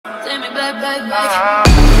Halo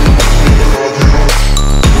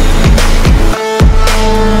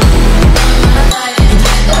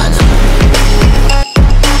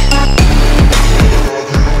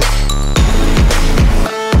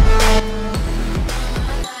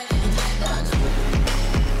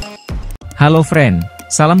friend,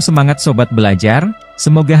 salam semangat sobat belajar,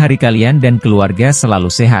 semoga hari kalian dan keluarga selalu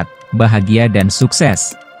sehat, bahagia dan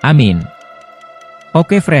sukses. Amin.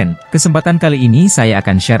 Oke friend, kesempatan kali ini saya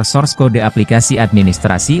akan share source kode aplikasi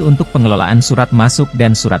administrasi untuk pengelolaan surat masuk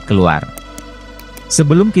dan surat keluar.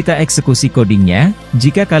 Sebelum kita eksekusi codingnya,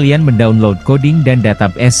 jika kalian mendownload coding dan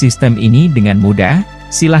database sistem ini dengan mudah,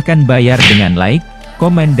 silahkan bayar dengan like,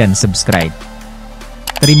 komen dan subscribe.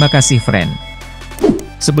 Terima kasih friend.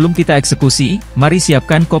 Sebelum kita eksekusi, mari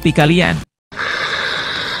siapkan kopi kalian.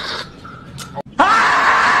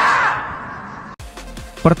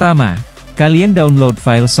 Pertama, kalian download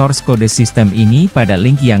file source kode sistem ini pada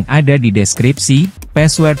link yang ada di deskripsi.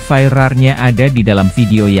 Password file RAR-nya ada di dalam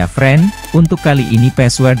video ya friend. Untuk kali ini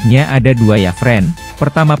password-nya ada dua ya friend.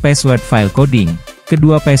 Pertama password file coding,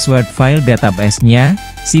 kedua password file database-nya.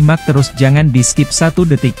 Simak terus, jangan di skip 1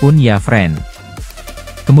 detik pun ya friend.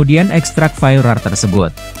 Kemudian ekstrak file RAR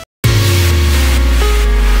tersebut.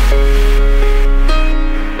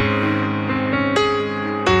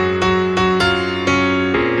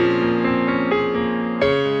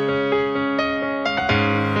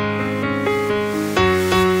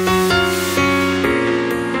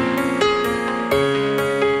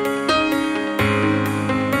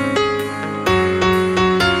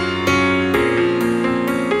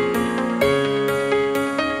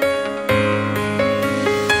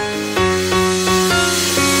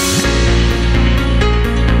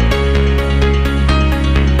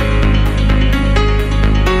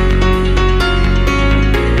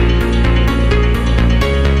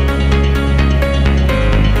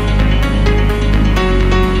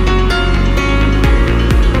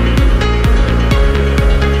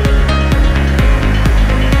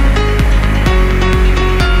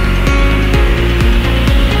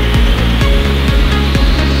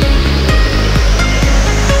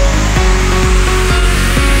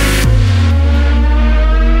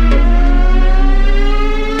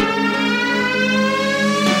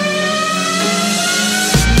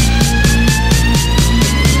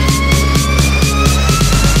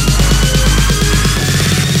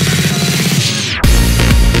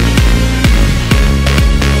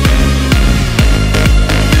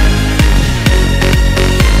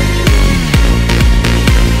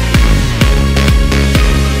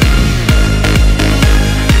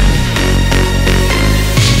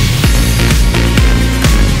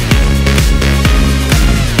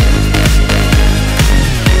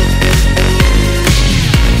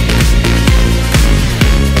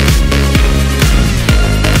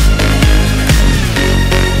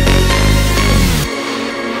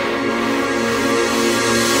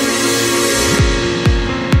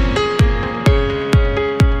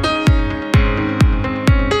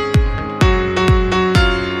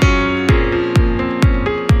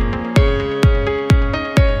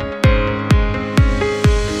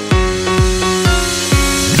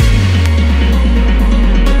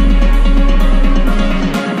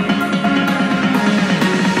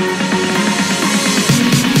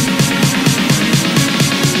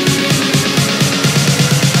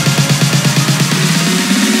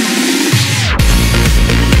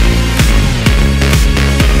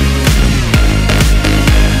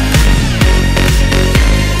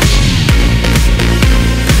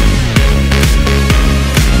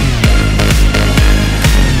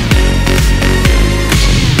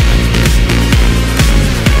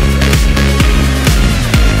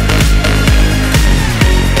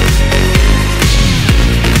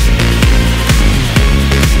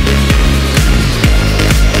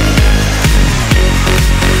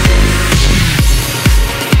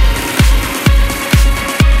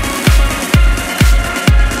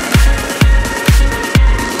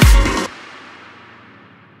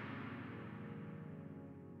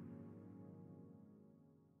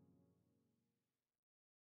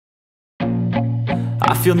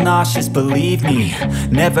 I feel nauseous, believe me.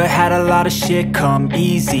 Never had a lot of shit come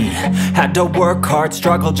easy. Had to work hard,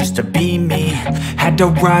 struggle just to be me. Had to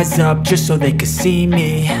rise up just so they could see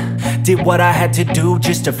me. Did what I had to do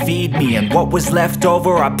just to feed me, and what was left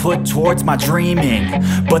over I put towards my dreaming.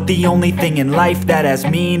 But the only thing in life that has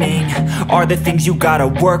meaning are the things you gotta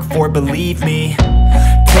work for, believe me.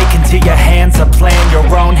 Taking into your hands a plan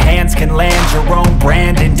your own hands can land your own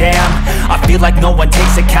brand. And damn, I feel like no one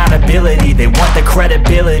takes accountability. They want the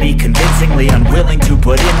credibility, convincingly unwilling to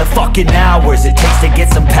put in the fucking hours it takes to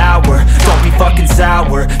get some power. Don't be fucking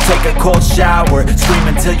sour, take a cold shower, scream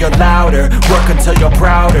until you're louder, work until you're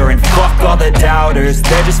prouder, and fuck all the doubters,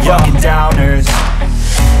 they're just fucking downers.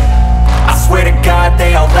 I swear to God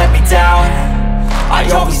they all let me down. I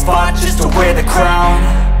always fought just to wear the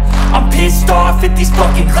crown. I'm pissed off at these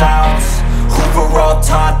fucking clowns who were all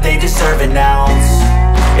taught they deserve an ounce.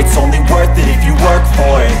 It's only worth it if you work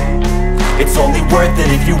for it. It's only worth it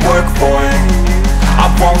if you work for it. I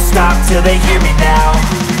won't stop till they hear me now.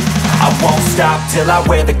 I won't stop till I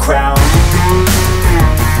wear the crown.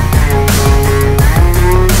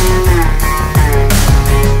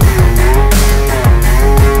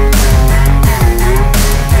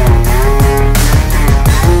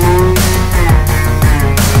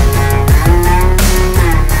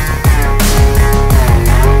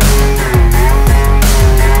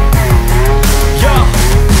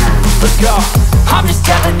 I'm just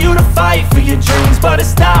telling you to fight for your dreams, but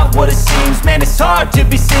it's not what it seems. Man, it's hard to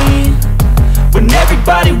be seen when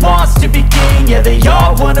everybody wants to be king. Yeah, they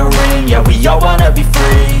all wanna ring, yeah, we all wanna be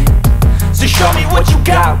free. So show me what you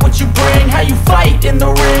got, what you bring, how you fight in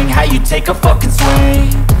the ring, how you take a fucking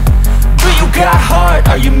swing. Do you got heart,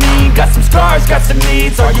 are you mean? Got some scars, got some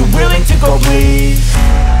needs, are you willing to go bleed?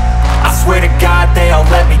 I swear to God they all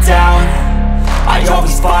let me down. I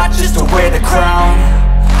always fought just to wear the crown.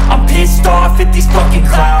 I'm pissed off at these fucking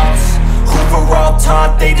clowns who were all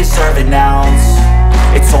taught they deserve an ounce.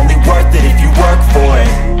 It's only worth it if you work for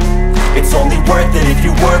it. It's only worth it if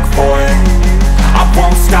you work for it. I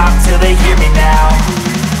won't stop till they hear me now.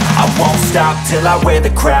 I won't stop till I wear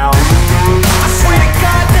the crown. I swear to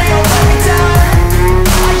God they all let me down.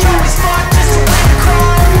 I always fought just to wear the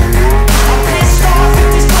crown. I'm pissed off at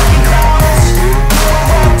these fucking clowns who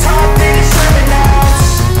were all taught they deserve an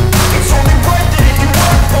ounce. It's only worth it if you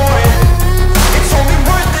work for it. It's only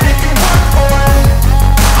worth it if you work for it.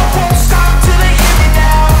 I won't stop till they hear me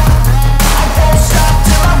now. I won't stop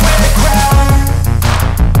till I wear the crown.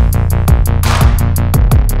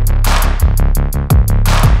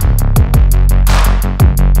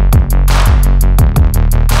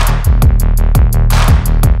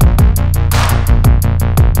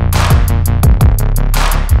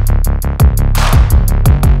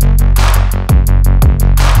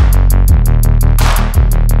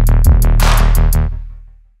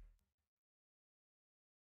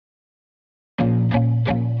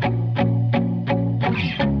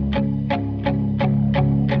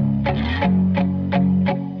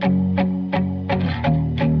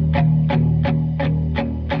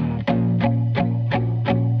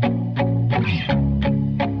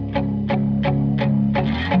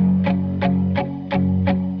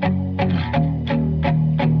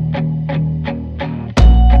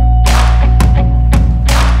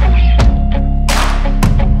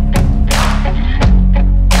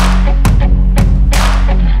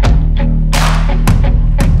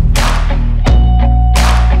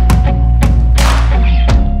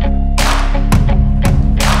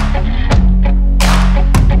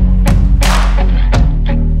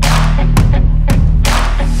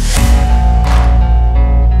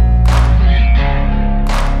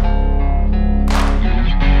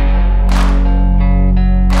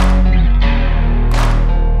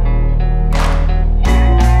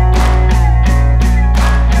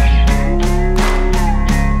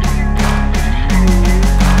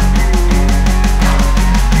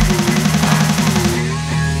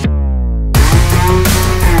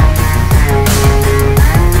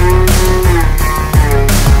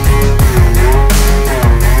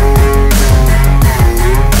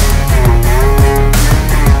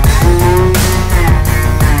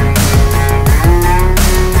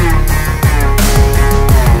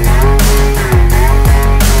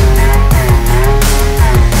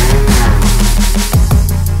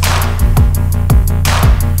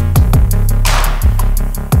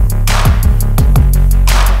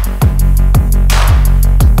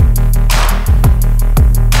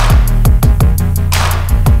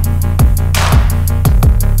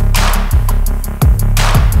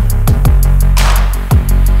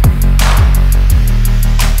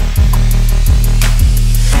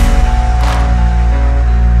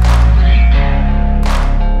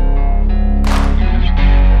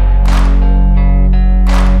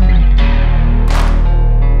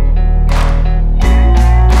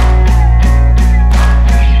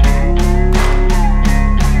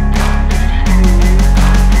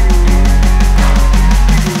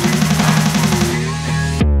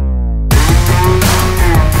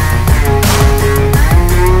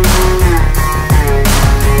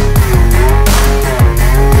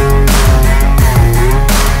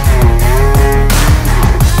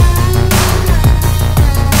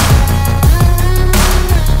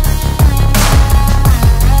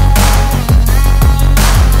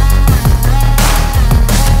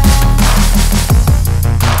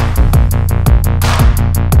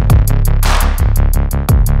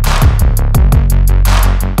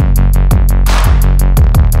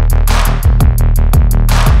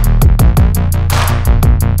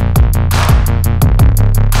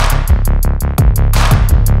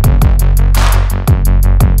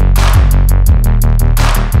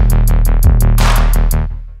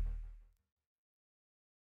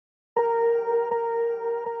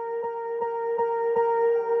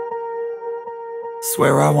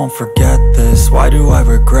 Swear I won't forget this, why do I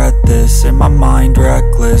regret this? In my mind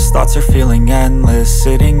reckless, thoughts are feeling endless.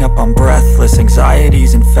 Sitting up I'm breathless,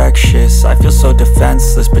 anxiety's infectious. I feel so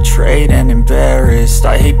defenseless, betrayed and embarrassed.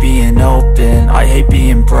 I hate being open, I hate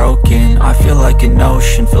being broken. I feel like an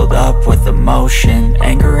ocean filled up with emotion.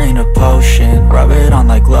 Anger ain't a potion, rub it on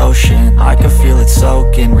like lotion. I can feel it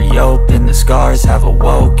soaking, reopen, the scars have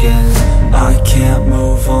awoken. I can't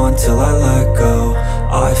move on till I let go.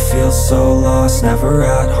 I feel so lost, never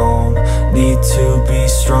at home. Need to be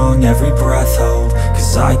strong, every breath hold.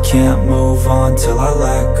 Cause I can't move on till I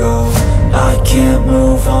let go. I can't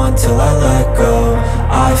move on till I let go.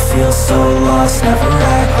 I feel so lost, never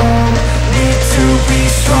at home. Need to be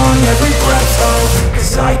strong, every breath hold.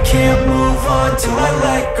 Cause I can't move on till I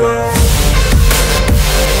let go.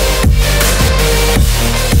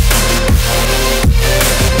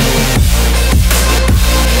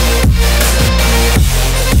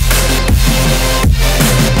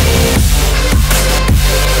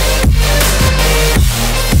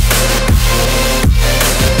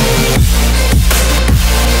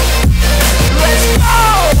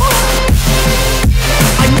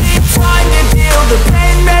 The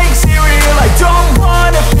pain makes it real, I don't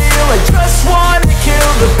wanna feel, I just wanna kill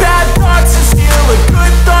the bad thoughts and steal a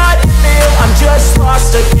good thought and feel. I'm just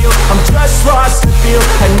lost, I feel, I'm just lost, I feel.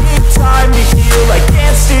 I need time to heal, I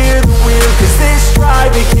can't steer the wheel. Cause this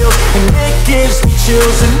drive to kill, and it gives me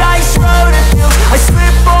chills. A nice road it feels, I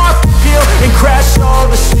slip off the peel and crash all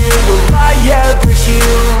the steel. Will I ever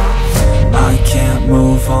heal? I can't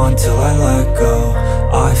move on till I let go.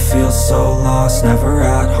 I feel so lost, never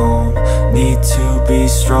at home. Need to be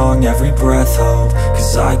strong, every breath hold.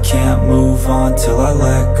 Cause I can't move on till I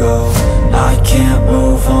let go. I can't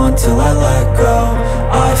move on till I let go.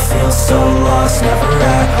 I feel so lost, never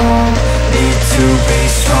at home. Need to be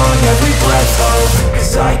strong, every breath hold.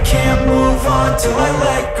 Cause I can't move on till I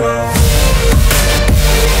let go.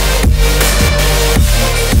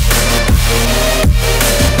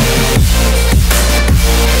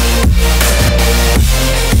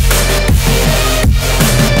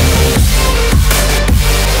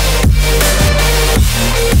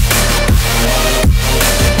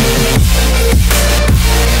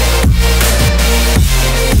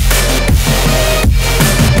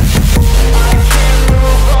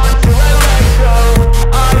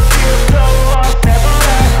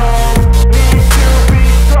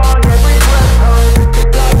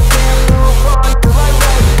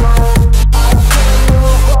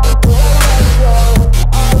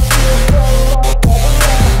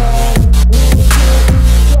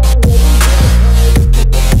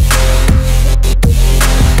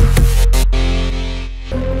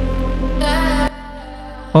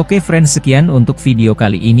 Oke friends, sekian untuk video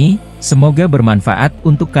kali ini, semoga bermanfaat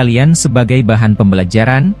untuk kalian sebagai bahan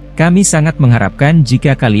pembelajaran. Kami sangat mengharapkan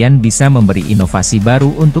jika kalian bisa memberi inovasi baru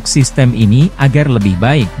untuk sistem ini agar lebih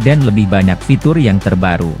baik dan lebih banyak fitur yang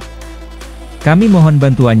terbaru. Kami mohon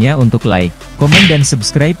bantuannya untuk like, komen dan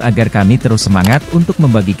subscribe agar kami terus semangat untuk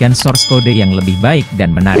membagikan source kode yang lebih baik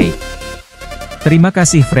dan menarik. Terima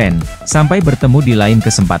kasih friend, sampai bertemu di lain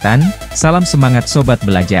kesempatan, salam semangat sobat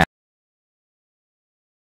belajar.